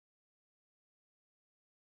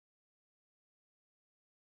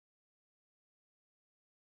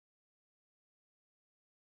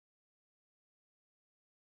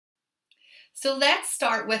So let's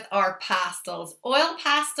start with our pastels. Oil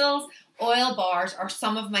pastels, oil bars are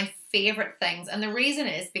some of my favorite things. And the reason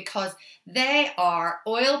is because they are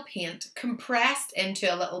oil paint compressed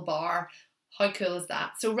into a little bar. How cool is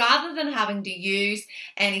that? So rather than having to use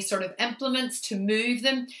any sort of implements to move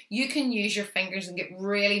them, you can use your fingers and get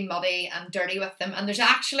really muddy and dirty with them. And there's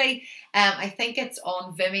actually, I think it's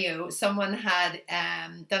on Vimeo, someone had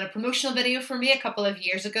done a promotional video for me a couple of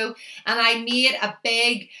years ago, and I made a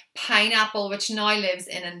big pineapple which now lives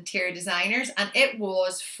in interior designers, and it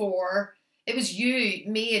was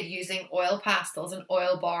made using oil pastels and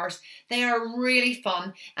oil bars. They are really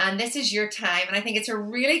fun, and this is your time, and I think it's a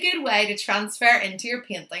really good way to transfer into your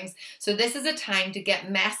paintings. So this is a time to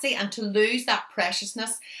get messy and to lose that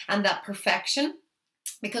preciousness and that perfection,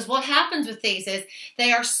 because what happens with these is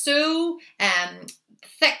they are so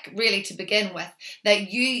thick really to begin with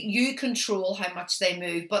that you control how much they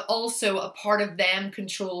move, but also a part of them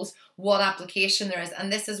controls what application there is,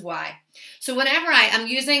 and this is why. So whenever I am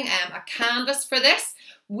using a canvas for this,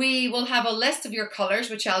 we will have a list of your colours,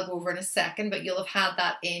 which I'll go over in a second, but you'll have had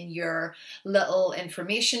that in your little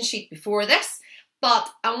information sheet before this. But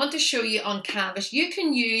I want to show you on canvas. You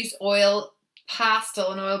can use oil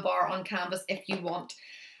pastel and oil bar on canvas if you want.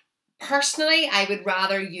 Personally, I would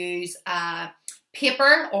rather use a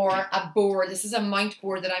paper or a board. This is a mount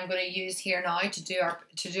board that I'm going to use here now to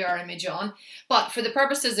do our image on. But for the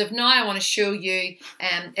purposes of now, I want to show you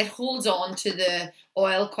it holds on to the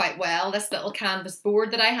oil quite well. This little canvas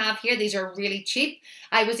board that I have here, these are really cheap.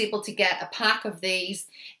 I was able to get a pack of these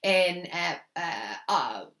in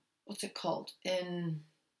what's it called? In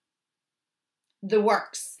the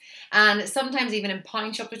works, and sometimes even in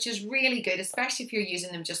pawn shop, which is really good, especially if you're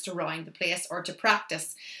using them just around the place or to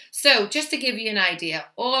practice. So just to give you an idea,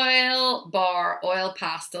 oil bar, oil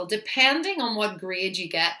pastel, depending on what grade you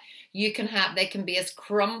get, they can be as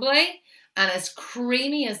crumbly and as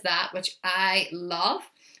creamy as that, which I love.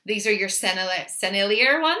 These are your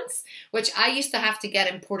sennelier ones, which I used to have to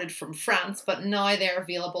get imported from France, but now they're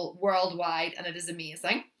available worldwide, and it is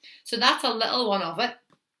amazing. So that's a little one of it.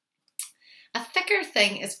 A thicker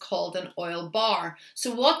thing is called an oil bar.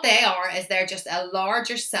 So what they are is they're just a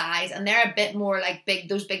larger size, and they're a bit more like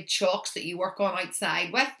those big chalks that you work on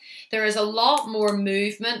outside with. There is a lot more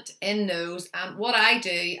movement in those, and what I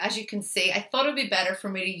do, as you can see, I thought it would be better for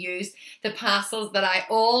me to use the pastels that I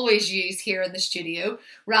always use here in the studio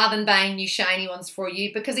rather than buying new shiny ones for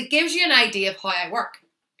you, because it gives you an idea of how I work.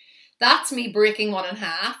 That's me breaking one in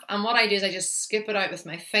half, and what I do is I just scoop it out with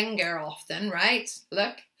my finger often, right?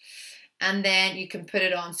 Look. And then you can put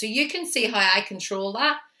it on. So you can see how I control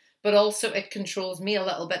that, but also it controls me a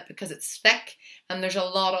little bit because it's thick and there's a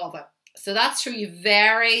lot of it. So that's for you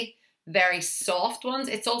very, very soft ones.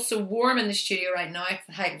 It's also warm in the studio right now. It's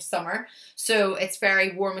the height of summer. So it's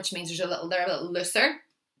very warm, which means they're a little looser.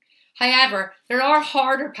 However, there are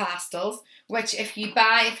harder pastels, which if you've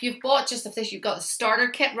bought just of this, you've got the starter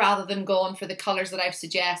kit rather than going for the colours that I've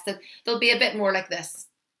suggested, they'll be a bit more like this.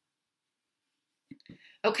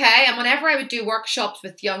 Okay, and whenever I would do workshops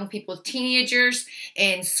with young people, teenagers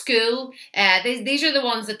in school, these are the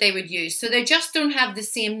ones that they would use. So they just don't have the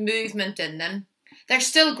same movement in them. They're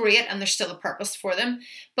still great and there's still a purpose for them.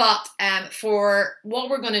 But for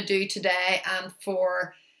what we're going to do today and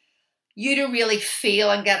for you to really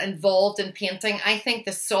feel and get involved in painting, I think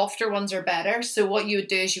the softer ones are better. So what you would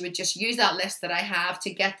do is you would just use that list that I have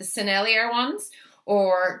to get the sennelier ones,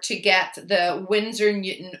 or to get the Winsor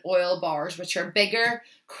Newton oil bars, which are bigger,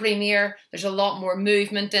 creamier, there's a lot more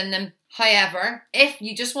movement in them. However, if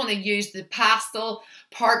you just want to use the pastel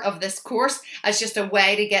part of this course as just a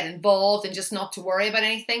way to get involved and just not to worry about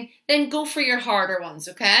anything, then go for your harder ones,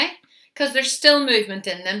 okay? Because there's still movement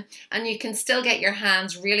in them and you can still get your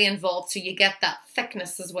hands really involved so you get that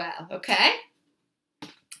thickness as well, okay?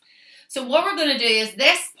 So what we're going to do is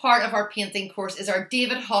this part of our painting course is our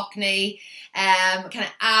David Hockney kind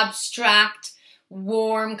of abstract,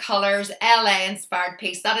 warm colours, LA inspired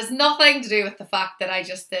piece. That has nothing to do with the fact that I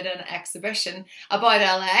just did an exhibition about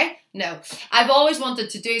LA. No, I've always wanted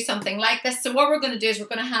to do something like this. So what we're going to do is we're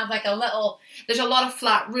going to have like there's a lot of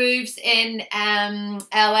flat roofs in LA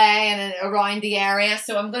and around the area.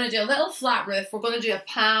 So I'm going to do a little flat roof. We're going to do a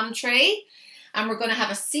palm tree. And we're going to have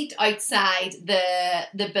a seat outside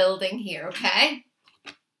the building here, okay?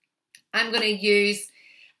 I'm going to use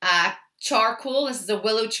charcoal. This is a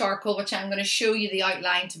willow charcoal, which I'm going to show you the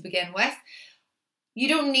outline to begin with. You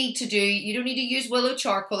don't need to use willow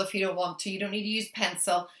charcoal if you don't want to. You don't need to use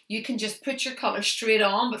pencil. You can just put your colour straight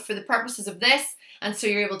on, but for the purposes of this, and so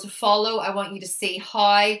you're able to follow, I want you to see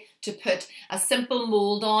how to put a simple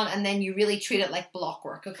mould on, and then you really treat it like block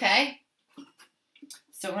work, okay?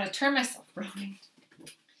 So I'm going to turn myself around.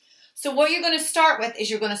 So what you're going to start with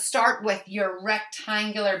is you're going to start with your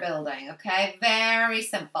rectangular building, okay? Very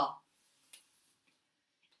simple.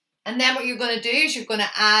 And then what you're going to do is you're going to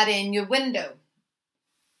add in your window.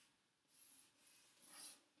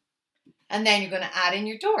 And then you're going to add in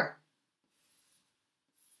your door.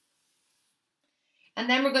 And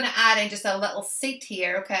then we're going to add in just a little seat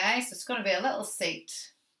here, okay? So it's going to be a little seat.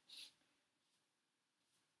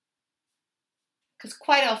 Because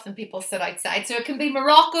quite often people sit outside. So it can be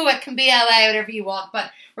Morocco, it can be LA, whatever you want.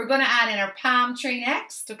 But we're going to add in our palm tree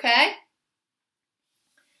next, okay?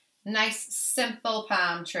 Nice, simple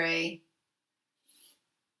palm tree.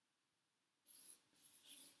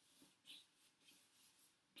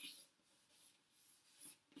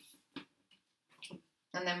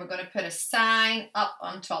 And then we're going to put a sign up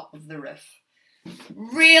on top of the roof.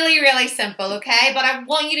 Really, really simple, okay? But I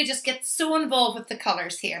want you to just get so involved with the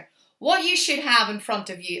colours here. What you should have in front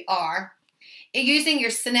of you are, using your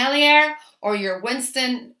Sennelier or your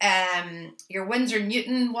Winsor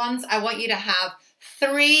Newton ones, I want you to have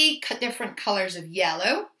 3 different colours of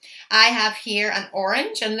yellow. I have here an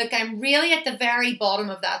orange, and look, I'm really at the very bottom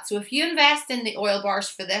of that. So if you invest in the oil bars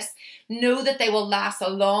for this, know that they will last a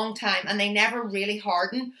long time and they never really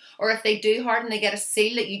harden. Or if they do harden, they get a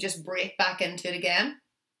seal that you just break back into it again.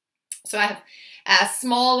 So I have a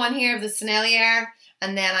small one here of the Sennelier,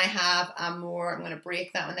 and then I have a more, I'm going to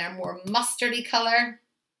break that one there, more mustardy colour.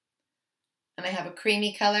 And I have a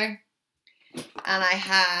creamy colour. And I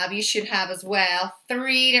have, you should have as well,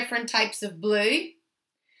 3 different types of blue.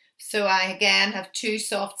 So I again have 2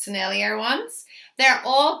 soft Sennelier ones. They're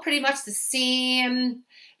all pretty much the same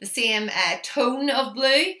tone of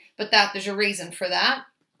blue, but there's a reason for that.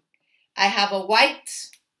 I have a white,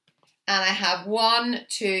 and I have 1,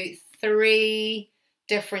 2, 3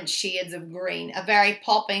 different shades of green. A very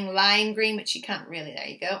popping lime green, which you can't really, there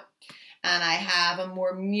you go. And I have a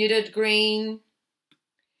more muted green.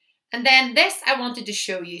 And then this I wanted to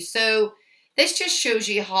show you. So this just shows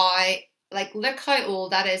you how, like, look how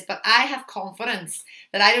old that is. But I have confidence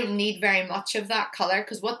that I don't need very much of that colour,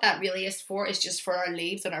 because what that really is for is just for our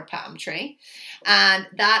leaves on our palm tree. And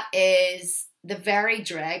that is the very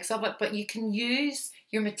dregs of it. But you can use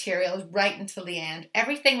your materials right until the end.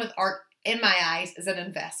 Everything with art, in my eyes, is an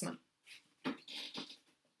investment.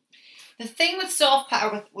 The thing with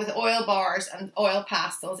with oil bars and oil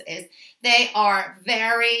pastels is they are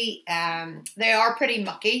pretty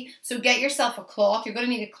mucky. So get yourself a cloth. You're going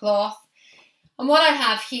to need a cloth. And what I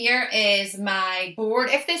have here is my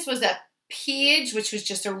board. If this was a page, which was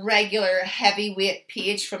just a regular heavyweight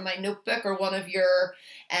page from my notebook, or one of your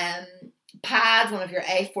pads, one of your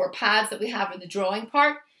A4 pads that we have in the drawing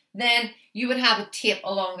part, then you would have a tape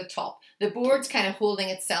along the top. The board's kind of holding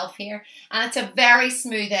itself here, and it's a very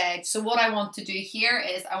smooth edge. So what I want to do here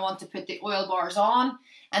is I want to put the oil bars on,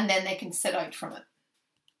 and then they can sit out from it.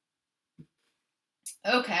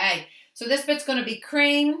 Okay, so this bit's going to be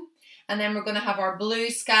cream, and then we're going to have our blue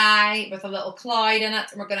sky with a little cloud in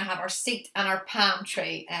it, and we're going to have our seat and our palm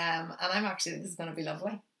tree. And this is going to be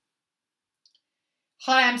lovely.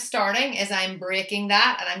 How I'm starting is I'm breaking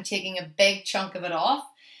that, and I'm taking a big chunk of it off,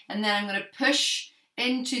 and then I'm going to push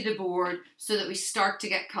into the board so that we start to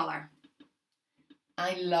get colour.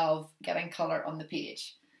 I love getting colour on the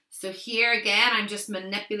page. So here again, I'm just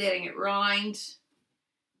manipulating it round,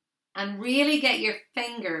 and really get your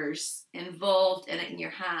fingers involved in it in your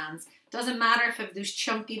hands. Doesn't matter if you have those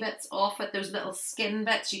chunky bits off it, those little skin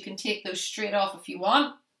bits, you can take those straight off if you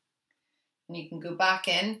want. And you can go back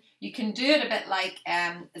in. You can do it a bit like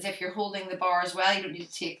as if you're holding the bar as well. You don't need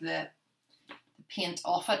to take the paint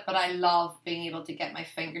off it, but I love being able to get my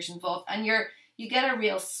fingers involved, and you get a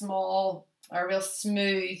real small or a real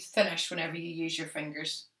smooth finish whenever you use your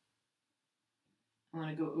fingers. I'm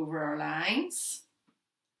going to go over our lines.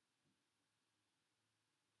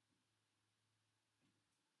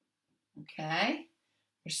 Okay,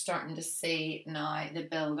 we're starting to see now the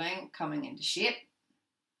building coming into shape.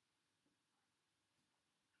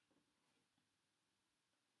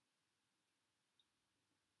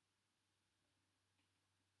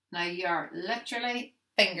 Now you are literally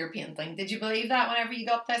finger painting. Did you believe that whenever you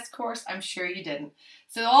got this course? I'm sure you didn't.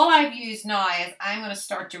 So all I've used now is I'm going to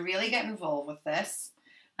start to really get involved with this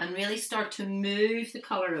and really start to move the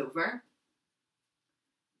colour over.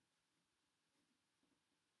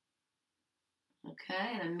 Okay,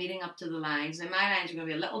 and I'm meeting up to the lines. Now my lines are going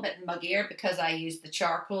to be a little bit muggier because I used the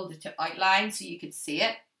charcoal to outline so you could see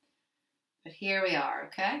it. But here we are,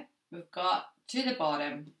 okay? We've got to the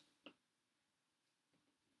bottom.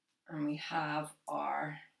 And we have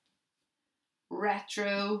our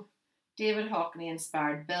retro David Hockney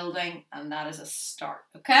inspired building, and that is a start,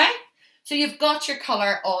 okay? So you've got your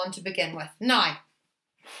colour on to begin with. Now,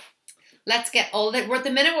 let's get all the, at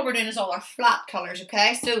the minute what we're doing is all our flat colours,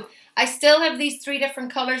 okay? So I still have these 3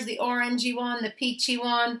 different colours, the orangey one, the peachy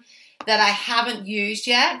one, that I haven't used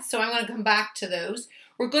yet. So I'm going to come back to those.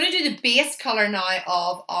 We're going to do the base colour now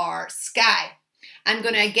of our sky. I'm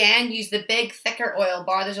going to again use the big thicker oil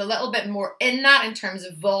bar. There's a little bit more in that in terms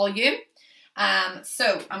of volume.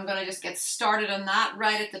 So I'm going to just get started on that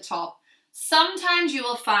right at the top. Sometimes you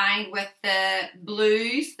will find with the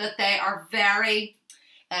blues that they are very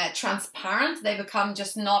transparent. They become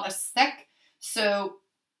just not as thick. So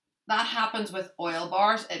that happens with oil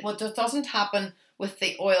bars. It doesn't happen with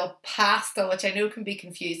the oil pastel, which I know can be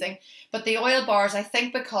confusing. But the oil bars, I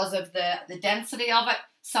think because of the density of it,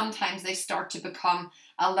 sometimes they start to become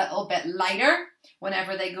a little bit lighter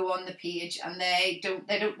whenever they go on the page, and they don't,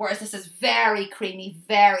 whereas this is very creamy,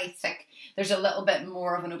 very thick. There's a little bit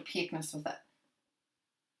more of an opaqueness with it.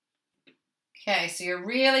 Okay, so you're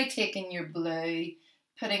really taking your blue,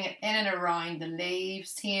 putting it in and around the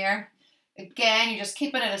leaves here. Again, you're just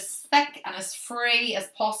keeping it as thick and as free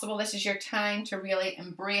as possible. This is your time to really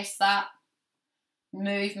embrace that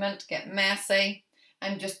movement, get messy,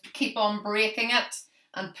 and just keep on breaking it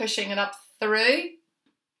and pushing it up through.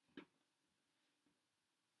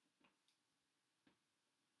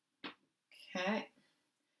 Okay.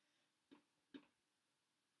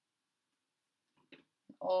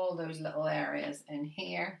 All those little areas in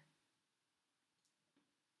here.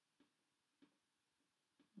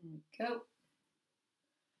 There we go.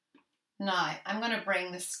 Now, I'm going to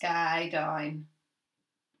bring the sky down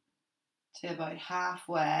to about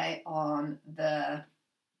halfway on the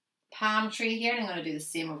palm tree here. And I'm going to do the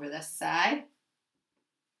same over this side.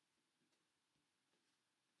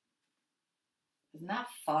 Isn't that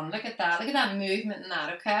fun? Look at that. Look at that movement in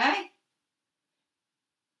that, okay?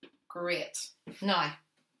 Great. Now,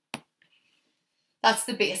 that's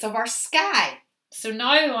the base of our sky. So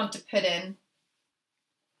now we want to put in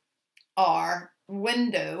our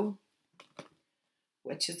window,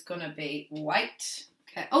 which is going to be white.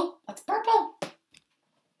 Okay. Oh, that's purple.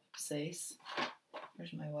 Oopsies.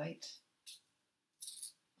 Where's my white?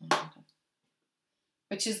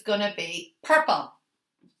 Which is going to be purple.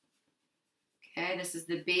 Okay, this is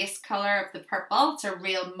the base colour of the purple. It's a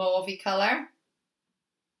real mauvey colour.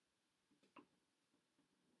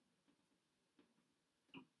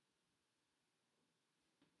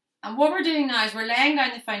 And what we're doing now is we're laying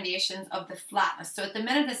down the foundations of the flatness. So at the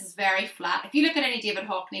minute this is very flat. If you look at any David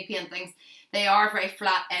Hockney paintings, they are very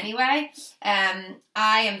flat anyway. I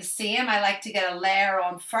am the same. I like to get a layer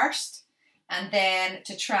on first and then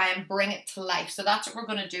to try and bring it to life. So that's what we're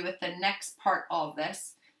going to do with the next part of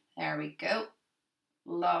this. There we go.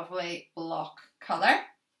 Lovely block colour.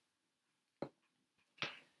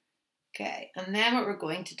 Okay, and then what we're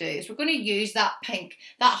going to do is we're going to use that pink,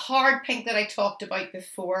 that hard pink that I talked about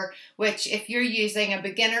before, which if you're using a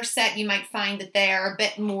beginner set, you might find that they are a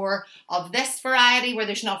bit more of this variety where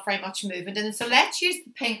there's not very much movement in. So let's use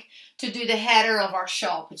the pink to do the header of our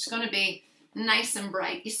shop, which is going to be nice and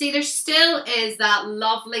bright. You see, there still is that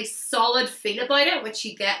lovely solid feel about it, which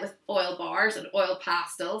you get with oil bars and oil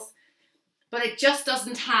pastels, but it just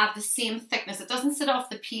doesn't have the same thickness. It doesn't sit off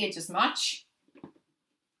the page as much.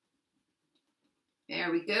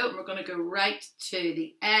 There we go. We're going to go right to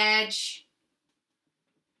the edge.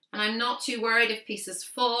 And I'm not too worried if pieces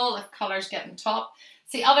fall, if colours get on top.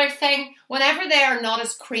 It's the other thing, whenever they are not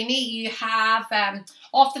as creamy, you have,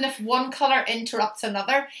 often if one colour interrupts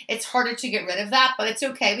another, it's harder to get rid of that, but it's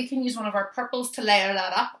okay. We can use one of our purples to layer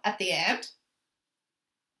that up at the end.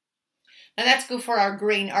 Now let's go for our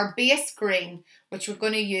green, our base green, which we're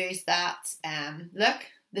going to use that, look,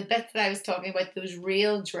 the bit that I was talking about, those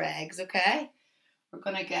real dregs, okay? We're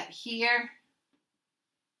going to get here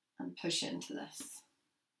and push into this.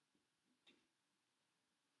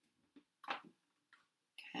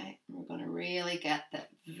 Okay, we're going to really get the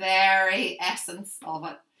very essence of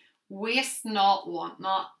it. Waste not, want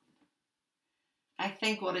not. I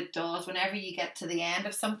think what it does, whenever you get to the end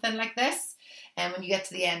of something like this, and when you get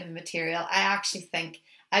to the end of a material, I actually think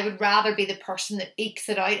I would rather be the person that ekes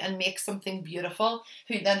it out and makes something beautiful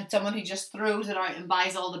than someone who just throws it out and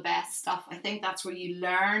buys all the best stuff. I think that's where you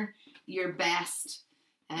learn your best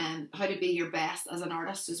and how to be your best as an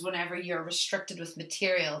artist, is whenever you're restricted with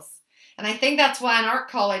materials. And I think that's why in art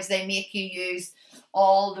college they make you use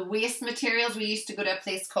all the waste materials. We used to go to a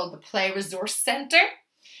place called the Play Resource Centre.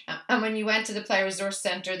 And when you went to the Play Resource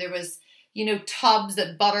Centre, there was, you know, tubs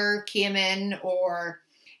that butter came in, or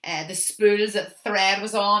the spools that the thread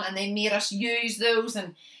was on, and they made us use those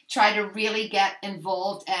and try to really get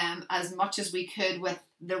involved as much as we could with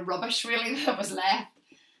the rubbish really that was left.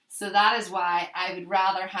 So that is why I would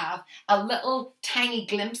rather have a little tiny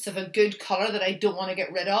glimpse of a good colour that I don't want to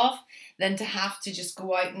get rid of than to have to just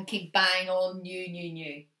go out and keep buying all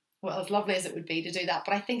new. Well, as lovely as it would be to do that,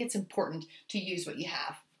 but I think it's important to use what you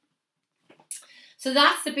have. So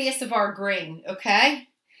that's the base of our green, okay?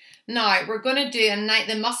 Now we're going to do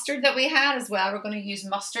the mustard that we had as well. We're going to use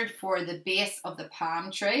mustard for the base of the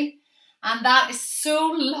palm tree. And that is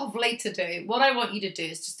so lovely to do. What I want you to do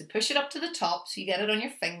is just to push it up to the top so you get it on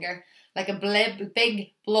your finger like a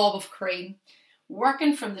big blob of cream,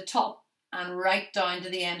 working from the top and right down to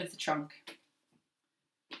the end of the trunk.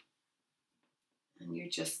 And you're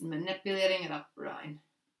just manipulating it up around.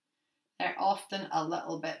 They're often a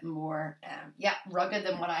little bit more rugged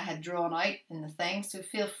than what I had drawn out in the thing, so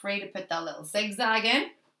feel free to put that little zigzag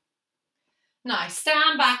in. Now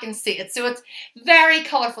stand back and see it. So it's very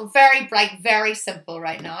colourful, very bright, very simple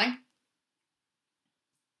right now.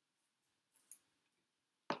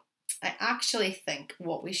 I actually think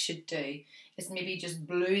what we should do is maybe just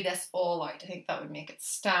blue this all out. I think that would make it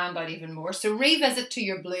stand out even more. So revisit to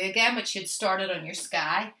your blue again, which you'd started on your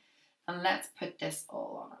sky, and let's put this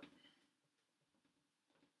all on it.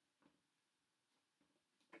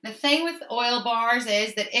 The thing with oil bars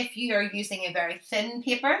is that if you are using a very thin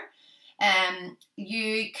paper,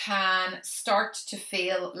 you can start to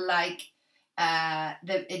feel like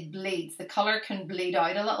it bleeds. The colour can bleed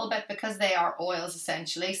out a little bit because they are oils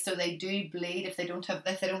essentially, so they do bleed if they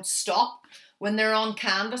don't stop. When they're on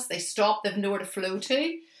canvas, they stop, they've nowhere to flow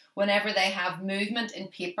to. Whenever they have movement in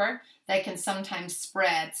paper, they can sometimes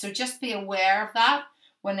spread. So just be aware of that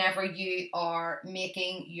whenever you are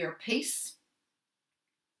making your piece,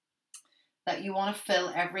 that you want to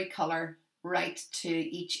fill every colour right to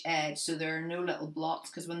each edge so there are no little blots,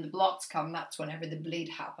 because when the blots come, that's whenever the bleed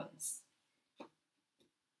happens.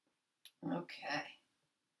 Okay,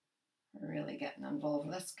 really getting involved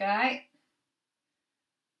with this guy.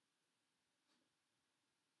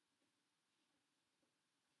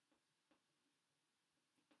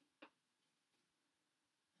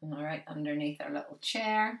 All right, underneath our little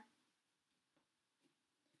chair.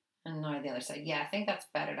 And now the other side. Yeah, I think that's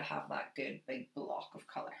better to have that good big block of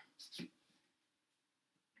colour.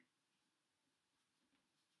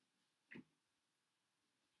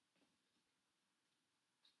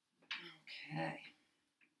 Okay.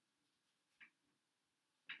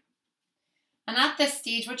 And at this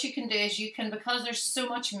stage, what you can do is you can, because there's so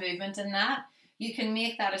much movement in that, you can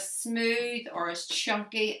make that as smooth or as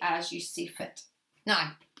chunky as you see fit.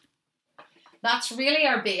 Now, that's really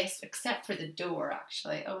our base, except for the door,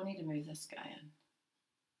 actually. Oh, I need to move this guy in.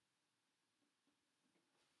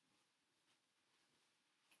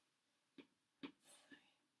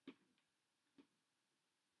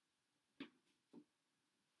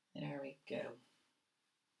 There we go.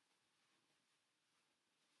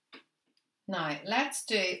 Now, let's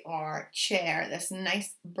do our chair, this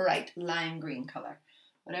nice bright lime green colour.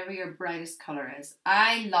 Whatever your brightest colour is.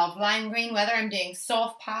 I love lime green, whether I'm doing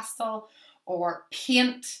soft pastel or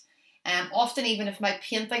paint. Often even if my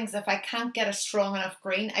paintings, if I can't get a strong enough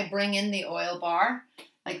green, I bring in the oil bar,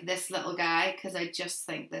 like this little guy, because I just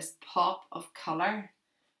think this pop of colour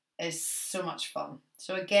is so much fun.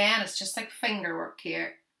 So again, it's just like finger work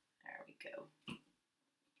here. There we go.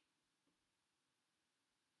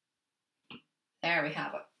 There we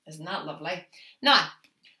have it. Isn't that lovely? Now,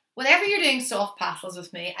 whenever you're doing soft pastels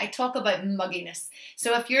with me, I talk about mugginess.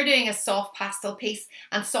 So if you're doing a soft pastel piece,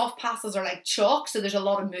 and soft pastels are like chalk, so there's a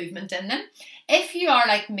lot of movement in them. If you are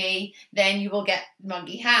like me, then you will get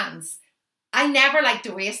muggy hands. I never like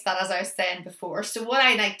to waste that, as I was saying before. So what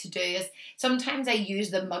I like to do is sometimes I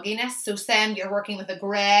use the mugginess. So say you're working with a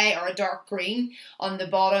grey or a dark green on the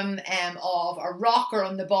bottom of a rock or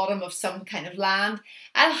on the bottom of some kind of land.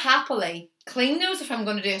 I'll happily clean those if I'm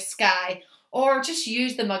going to do a sky, or just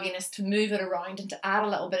use the mugginess to move it around and to add a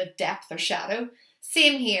little bit of depth or shadow.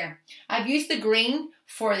 Same here. I've used the green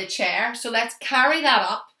for the chair, so let's carry that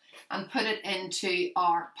up and put it into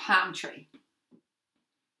our palm tree.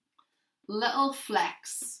 Little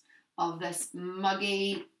flecks of this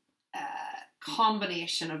muggy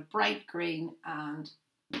combination of bright green and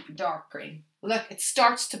dark green. Look, it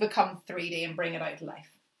starts to become 3D and bring it out to life.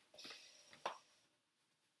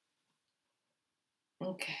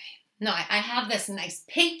 Okay. Now, I have this nice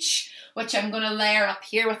peach, which I'm going to layer up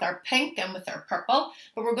here with our pink and with our purple,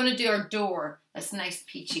 but we're going to do our door, this nice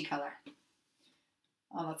peachy colour.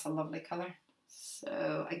 Oh, that's a lovely colour.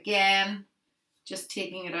 So, again, just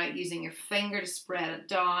taking it out, using your finger to spread it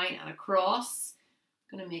down and across,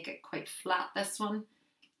 I'm going to make it quite flat, this one.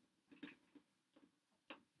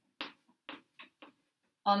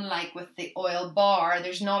 Unlike with the oil bar,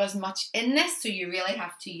 there's not as much in this, so you really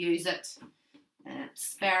have to use it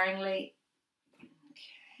sparingly.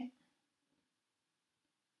 Okay.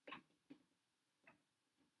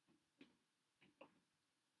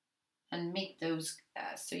 And meet those,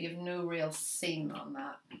 so you have no real seam on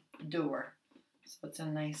that door. So it's a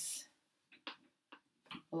nice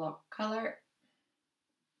block colour.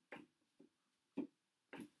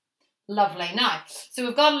 Lovely. Now, so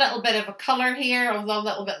we've got a little bit of a colour here, a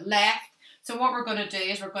little bit left. So what we're going to do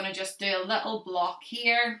is we're going to just do a little block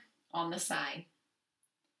here on the side,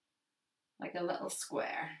 like a little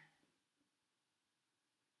square.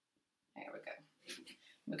 There we go.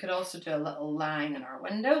 We could also do a little line in our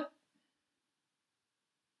window.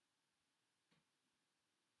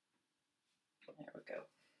 There we go.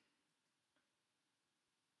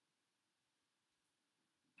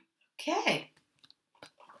 Okay.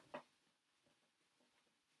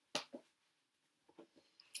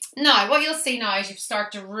 Now, what you'll see now is you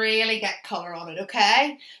start to really get colour on it,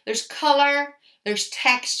 okay? There's colour, there's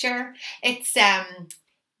texture. It's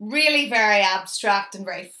really very abstract and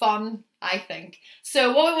very fun, I think.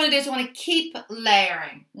 So what we want to do is we want to keep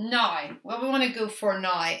layering. Now, what we want to go for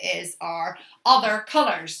now is our other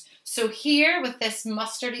colours. So here with this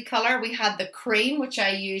mustardy colour, we had the cream, which I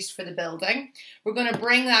used for the building. We're going to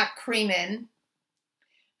bring that cream in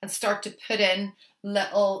and start to put in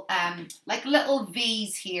little like little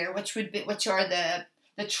V's here, which are the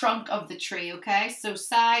trunk of the tree, okay? So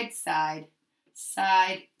side, side,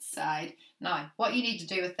 side, side. Now, what you need to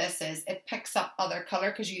do with this is it picks up other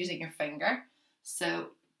colour because you're using your finger. So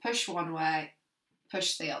push one way,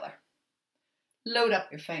 push the other. Load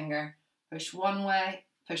up your finger, push one way,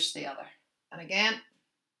 push the other. And again,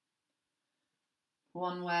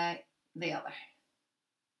 one way, the other.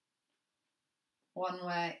 One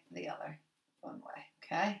way, the other. One way,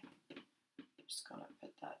 okay? Just gonna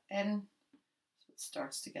put that in so it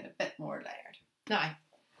starts to get a bit more layered. Now, I'm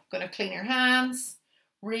gonna clean your hands,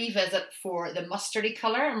 revisit for the mustardy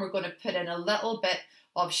colour, and we're gonna put in a little bit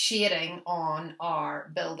of shading on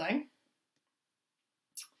our building.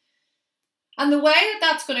 And the way that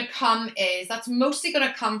that's going to come is, that's mostly going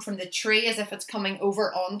to come from the tree as if it's coming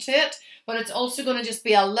over onto it, but it's also going to just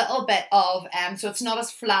be a little bit of, so it's not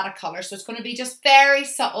as flat a colour, so it's going to be just very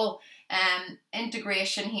subtle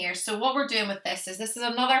integration here. So what we're doing with this is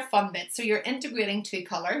another fun bit. So you're integrating two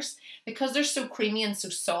colours. Because they're so creamy and so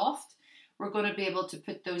soft, we're going to be able to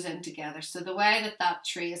put those in together. So the way that that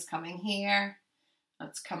tree is coming here,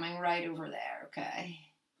 that's coming right over there, okay?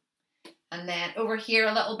 And then over here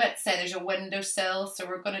a little bit, say there's a windowsill, so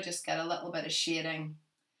we're going to just get a little bit of shading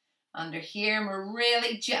under here. And we're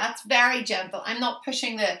really, it's very gentle. I'm not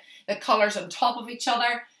pushing the colours on top of each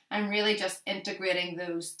other. I'm really just integrating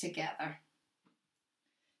those together.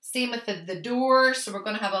 Same with the door, so we're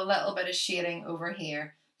going to have a little bit of shading over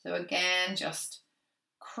here. So again, just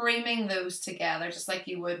creaming those together, just like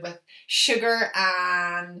you would with sugar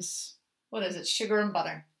and, what is it, sugar and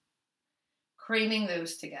butter. Creaming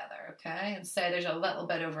those together, okay? And say there's a little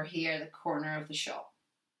bit over here, the corner of the shop.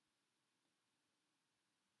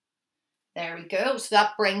 There we go. So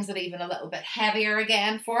that brings it even a little bit heavier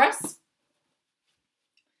again for us.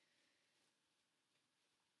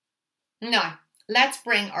 Now, let's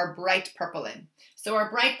bring our bright purple in. So our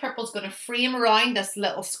bright purple is going to frame around this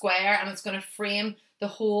little square, and it's going to frame the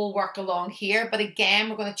whole work along here. But again,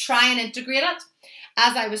 we're going to try and integrate it.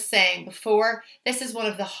 As I was saying before, this is one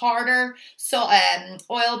of the harder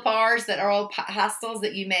oil bars that are all pastels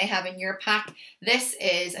that you may have in your pack. This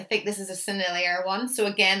is, I think this is a Sennelier one. So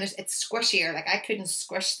again, it's squishier. Like I couldn't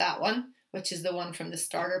squish that one, which is the one from the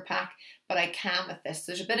starter pack, but I can with this.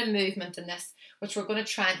 There's a bit of movement in this, which we're going to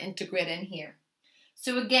try and integrate in here.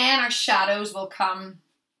 So again, our shadows will come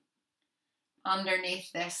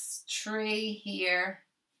underneath this tree here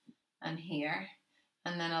and here,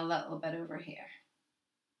 and then a little bit over here.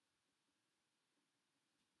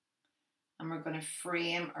 And we're going to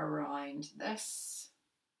frame around this.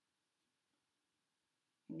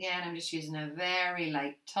 Again, I'm just using a very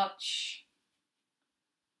light touch.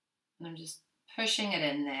 And I'm just pushing it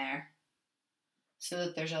in there so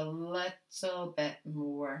that there's a little bit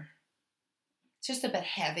more. It's just a bit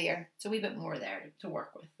heavier. It's a wee bit more there to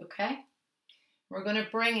work with, okay? We're going to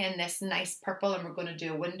bring in this nice purple, and we're going to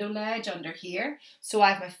do a window ledge under here. So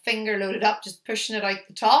I have my finger loaded up, just pushing it out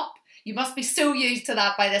the top. You must be so used to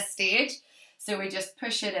that by this stage. So we just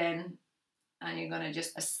push it in, and you're going to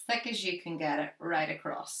just, as thick as you can get it, right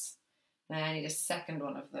across. Now I need a second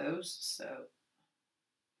one of those. So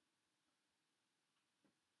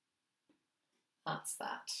That's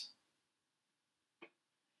that.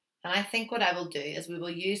 And I think what I will do is we will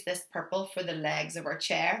use this purple for the legs of our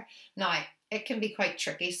chair. Now, it can be quite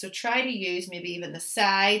tricky, so try to use maybe even the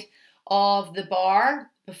side of the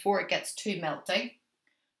bar before it gets too melty.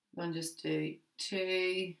 I'm going to just do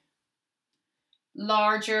 2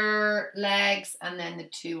 larger legs and then the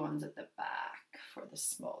 2 ones at the back for the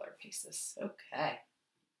smaller pieces. Okay.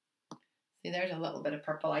 See, there's a little bit of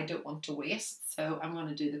purple I don't want to waste, so I'm going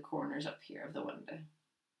to do the corners up here of the window.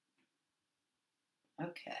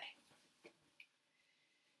 Okay.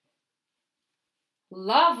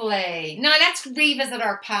 Lovely. Now let's revisit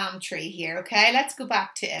our palm tree here, okay? Let's go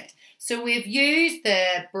back to it. So we've used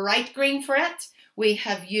the bright green for it. We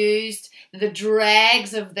have used the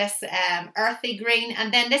dregs of this earthy green,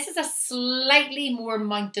 and then this is a slightly more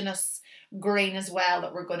mountainous green as well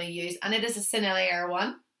that we're going to use, and it is a Sennelier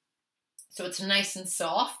one. So it's nice and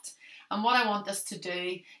soft. And what I want us to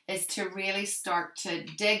do is to really start to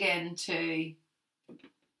dig into,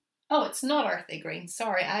 oh, it's not earthy green.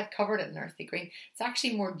 Sorry, I had covered it in earthy green. It's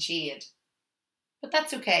actually more jade. But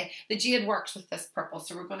that's okay. The jade works with this purple,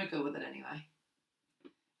 so we're going to go with it anyway.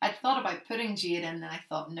 I thought about putting jade in, then I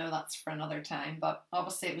thought, no, that's for another time. But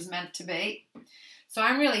obviously it was meant to be. So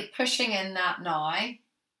I'm really pushing in that now.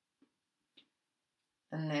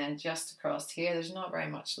 And then just across here, there's not very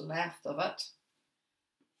much left of it.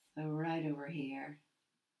 So right over here.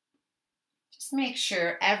 Just make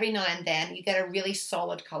sure every now and then you get a really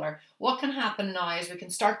solid colour. What can happen now is we can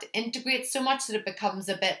start to integrate so much that it becomes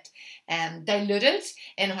a bit diluted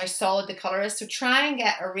in how solid the colour is. So try and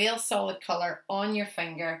get a real solid colour on your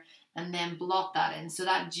finger and then blot that in. So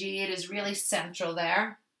that jade is really central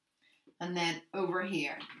there. And then over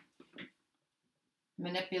here,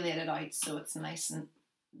 manipulate it out so it's nice and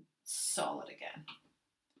solid again.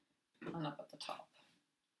 And up at the top.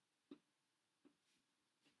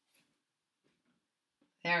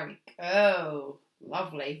 There we go.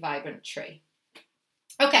 Lovely, vibrant tree.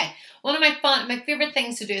 Okay, one of my favorite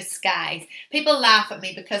things to do is skies. People laugh at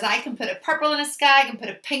me because I can put a purple in a sky, I can put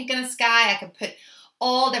a pink in a sky, I can put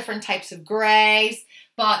all different types of greys,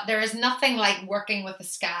 but there is nothing like working with the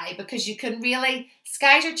sky because you can really,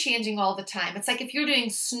 skies are changing all the time. It's like if you're doing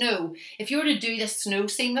snow, if you were to do this snow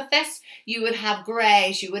scene with this, you would have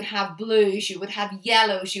greys, you would have blues, you would have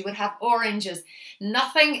yellows, you would have oranges.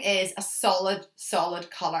 Nothing is a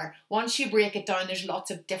solid colour. Once you break it down, there's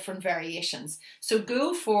lots of different variations. So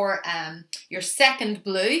go for your second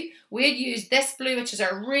blue. We'd use this blue, which is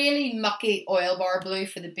our really mucky oil bar blue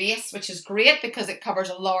for the base, which is great because it covers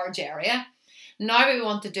a large area. Now what we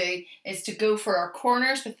want to do is to go for our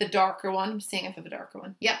corners with the darker one. I'm seeing if I have a darker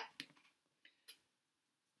one. Yep.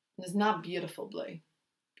 Isn't that beautiful blue?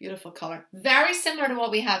 Beautiful colour. Very similar to what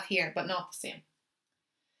we have here, but not the same.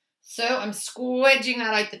 So I'm squidging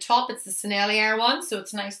that out the top. It's the Sennelier one, so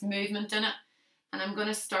it's nice movement in it. And I'm going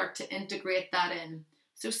to start to integrate that in.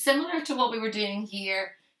 So similar to what we were doing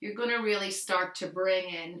here, you're going to really start to bring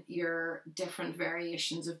in your different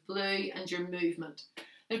variations of blue and your movement.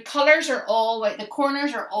 The colours are always, the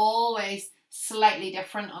corners are always slightly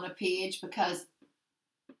different on a page because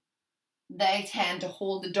they tend to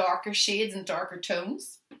hold the darker shades and darker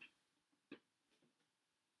tones.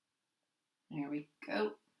 There we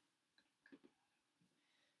go.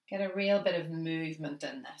 Get a real bit of movement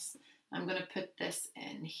in this. I'm going to put this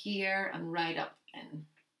in here and right up in.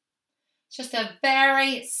 It's just a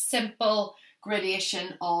very simple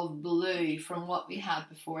gradation of blue from what we had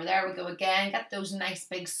before. There we go again. Get those nice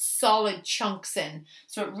big solid chunks in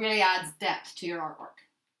so it really adds depth to your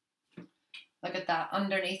artwork. Look at that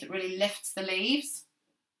underneath. It really lifts the leaves.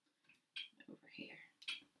 Over here.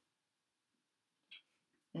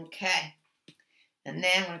 Okay. And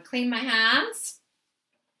then I'm going to clean my hands.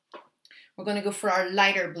 We're going to go for our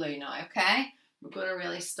lighter blue now, okay? We're going to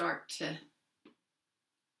really start to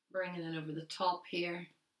bring it in over the top here.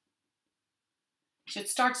 So it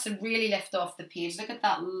starts to really lift off the page. Look at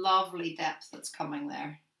that lovely depth that's coming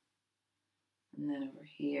there. And then over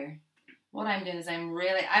here. What I'm doing is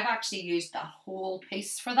I've actually used that whole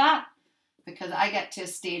piece for that because I get to a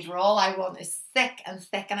stage where all I want is thick and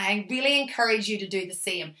thick, and I really encourage you to do the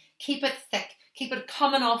same. Keep it thick. Keep it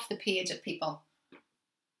coming off the page at people.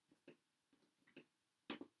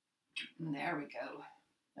 And there we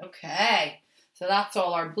go. Okay, so that's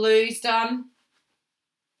all our blues done.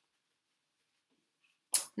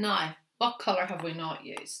 Now, what colour have we not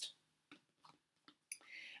used?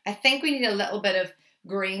 I think we need a little bit of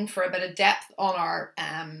green for a bit of depth on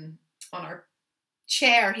our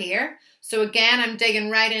chair here. So again, I'm digging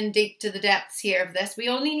right in deep to the depths here of this. We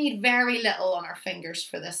only need very little on our fingers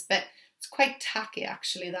for this bit. It's quite tacky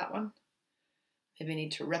actually, that one. Maybe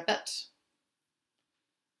need to rip it.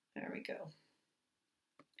 There we go.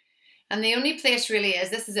 And the only place really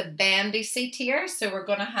is, this is a bendy seat here, so we're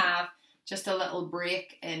going to have just a little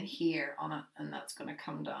break in here on it, and that's going to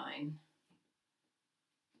come down.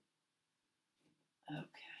 Okay.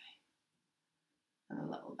 And a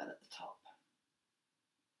little bit at the top.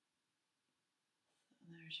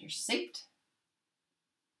 There's your seat.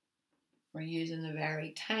 We're using the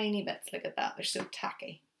very tiny bits. Look at that. They're so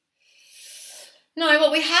tacky. Now,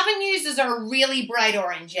 what we haven't used is our really bright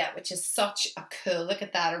orange yet, which is such a cool, look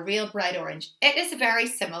at that, a real bright orange. It is very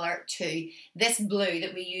similar to this blue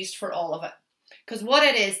that we used for all of it. Because what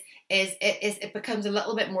it is it becomes a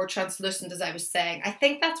little bit more translucent, as I was saying. I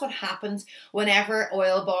think that's what happens whenever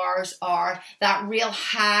oil bars are that real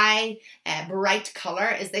high, bright colour,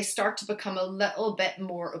 is they start to become a little bit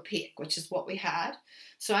more opaque, which is what we had.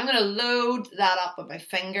 So I'm going to load that up with my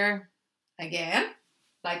finger again,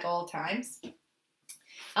 like all times.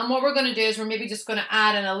 And what we're going to do is we're maybe just going to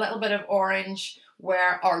add in a little bit of orange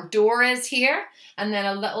where our door is here, and then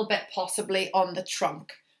a little bit possibly on the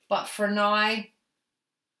trunk. But for now,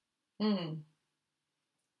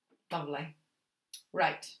 lovely.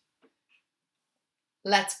 Right.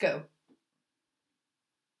 Let's go.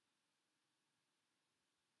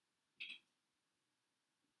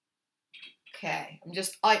 Okay, I'm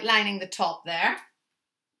just outlining the top there.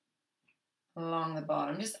 Along the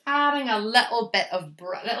bottom, just adding a little bit of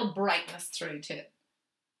brightness through to it.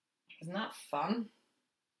 Isn't that fun?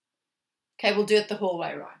 Okay, we'll do it the whole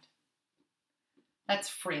way around. Let's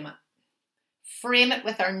frame it. Frame it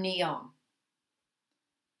with our neon.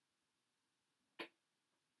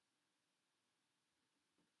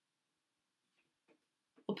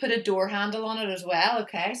 We'll put a door handle on it as well,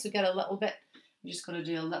 okay? So get a little bit, I'm just going to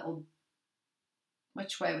do a little,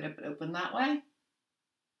 which way would it open? That way?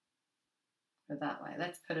 Or that way?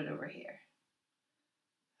 Let's put it over here.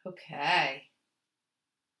 Okay.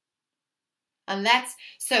 And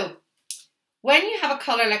so when you have a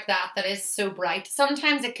colour like that is so bright,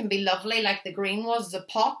 sometimes it can be lovely, like the green was as a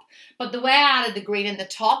pop, but the way I added the green in the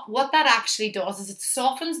top, what that actually does is it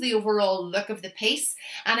softens the overall look of the piece,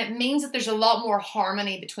 and it means that there's a lot more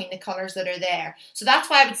harmony between the colours that are there. So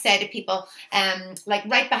that's why I would say to people, like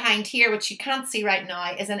right behind here, which you can't see right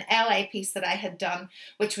now, is an LA piece that I had done,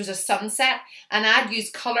 which was a sunset, and I'd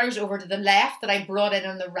used colours over to the left that I brought in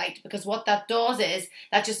on the right, because what that does is,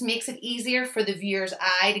 that just makes it easier for the viewer's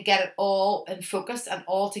eye to get it all in focus and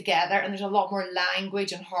all together, and there's a lot more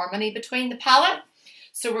language and harmony between the palette.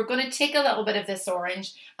 So we're going to take a little bit of this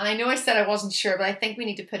orange, and I know I said I wasn't sure, but I think we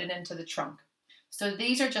need to put it into the trunk. So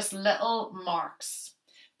these are just little marks.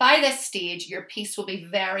 By this stage, your piece will be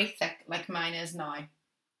very thick, like mine is now.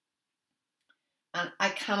 And I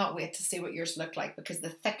cannot wait to see what yours look like, because the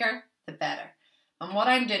thicker, the better. And what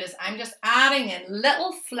I'm doing is I'm just adding in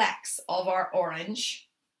little flecks of our orange,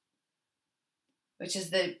 which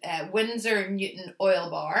is the Winsor Newton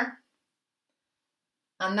oil bar.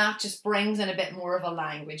 And that just brings in a bit more of a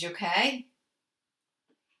language, okay?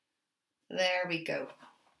 There we go.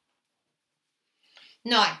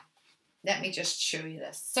 Now, let me just show you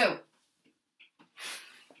this. So,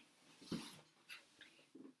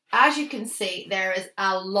 as you can see, there is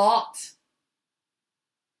a lot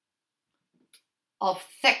of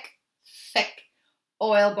thick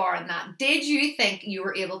oil bar in that. Did you think you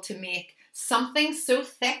were able to make something so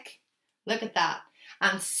thick, look at that,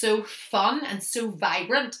 and so fun and so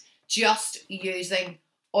vibrant just using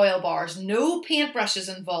oil bars? No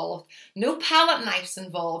paintbrushes involved, no palette knives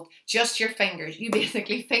involved, just your fingers. You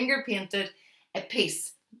basically finger painted a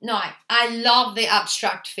piece. Now, I love the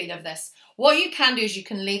abstract feel of this. What you can do is you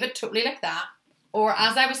can leave it totally like that, or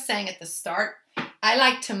as I was saying at the start, I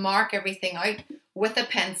like to mark everything out with a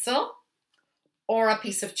pencil or a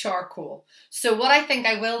piece of charcoal. So what I think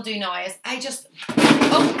I will do now is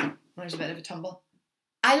oh, there's a bit of a tumble.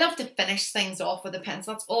 I love to finish things off with a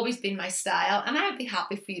pencil. It's always been my style, and I'd be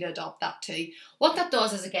happy for you to adopt that too. What that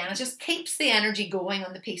does is, again, it just keeps the energy going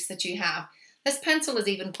on the piece that you have. This pencil is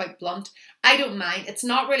even quite blunt. I don't mind. It's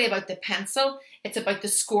not really about the pencil. It's about the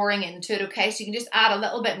scoring into it, okay? So you can just add a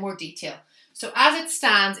little bit more detail. So as it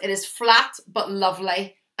stands, it is flat but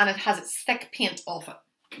lovely, and it has its thick paint off it.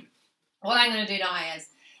 What I'm going to do now is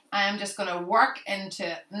I'm just going to work into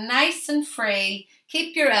it nice and free.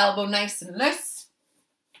 Keep your elbow nice and loose.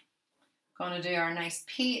 Going to do our nice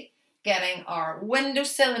paint, getting our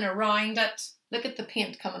windowsill and around it. Look at the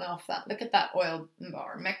paint coming off that. Look at that oil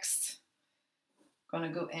bar mixed. Going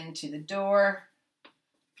to go into the door.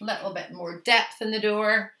 A little bit more depth in the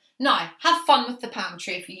door. Now, have fun with the palm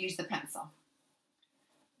tree if you use the pencil.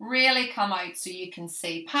 Really come out so you can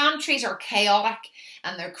see. Palm trees are chaotic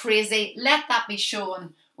and they're crazy. Let that be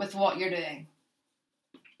shown with what you're doing.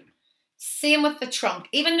 Same with the trunk.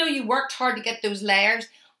 Even though you worked hard to get those layers,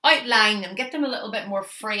 outline them, get them a little bit more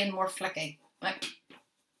free and more flicky. Right.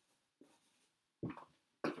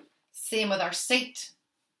 Same with our seat.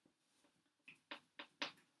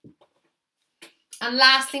 And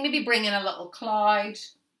lastly, maybe bring in a little cloud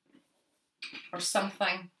or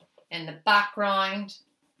something in the background.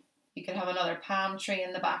 You can have another palm tree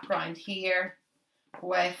in the background here,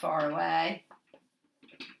 way far away.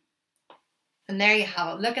 And there you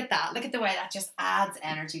have it. Look at that. Look at the way that just adds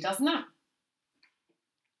energy, doesn't it?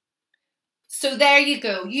 So there you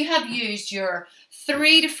go. You have used your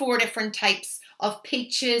 3 to 4 different types of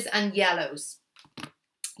peaches and yellows.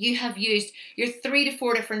 You have used your 3 to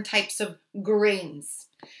 4 different types of greens.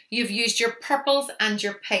 You've used your purples and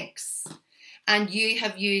your pinks. And you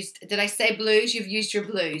have used, did I say blues? You've used your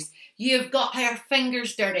blues. You've got your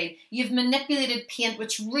fingers dirty. You've manipulated paint,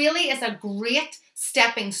 which really is a great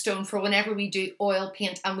stepping stone for whenever we do oil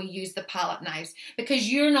paint and we use the palette knives,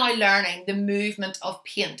 because you're now learning the movement of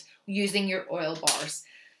paint using your oil bars.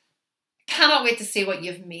 Cannot wait to see what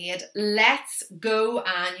you've made. Let's go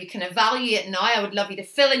and you can evaluate now. I would love you to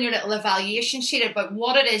fill in your little evaluation sheet about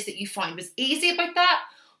what it is that you found was easy about that,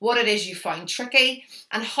 what it is you found tricky,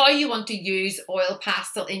 and how you want to use oil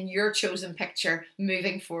pastel in your chosen picture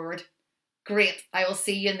moving forward. Great. I will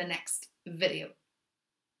see you in the next video.